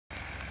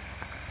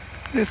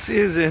This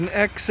is an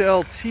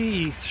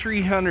XLT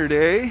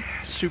 300A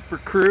Super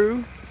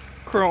Crew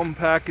chrome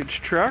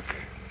package truck.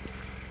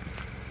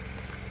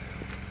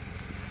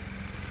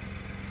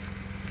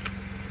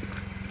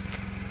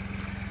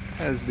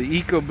 Has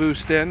the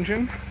EcoBoost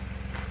engine,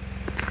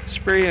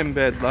 spray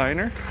embed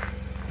liner,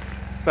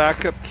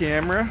 backup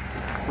camera,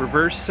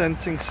 reverse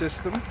sensing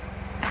system,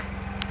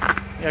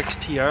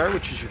 XTR,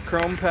 which is your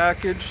chrome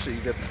package, so you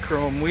got the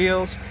chrome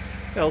wheels,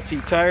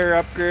 LT tire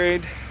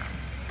upgrade,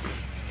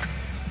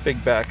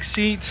 big back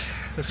seat.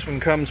 This one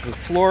comes with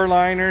floor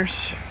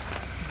liners,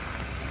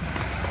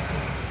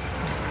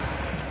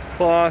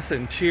 cloth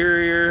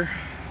interior,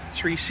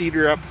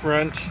 3-seater up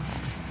front,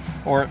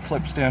 or it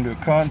flips down to a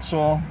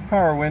console,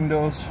 power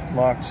windows,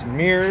 locks and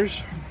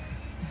mirrors,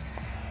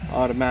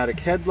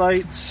 automatic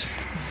headlights,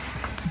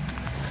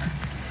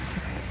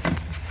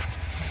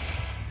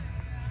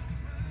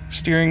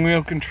 steering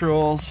wheel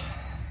controls,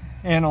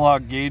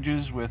 analog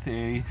gauges with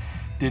a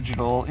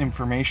digital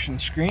information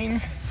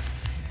screen,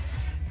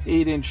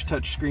 8-inch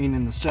touchscreen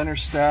in the center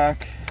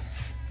stack,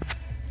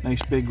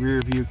 nice big rear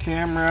view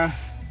camera,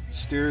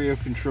 stereo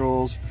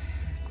controls,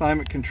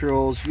 climate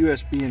controls,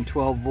 USB and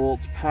 12-volt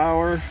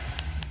power,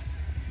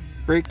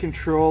 brake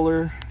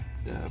controller,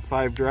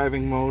 5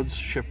 driving modes,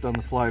 shift on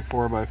the fly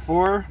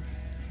 4x4,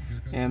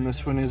 and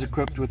this one is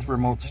equipped with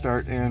remote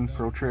start and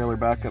Pro Trailer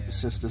backup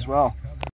assist as well.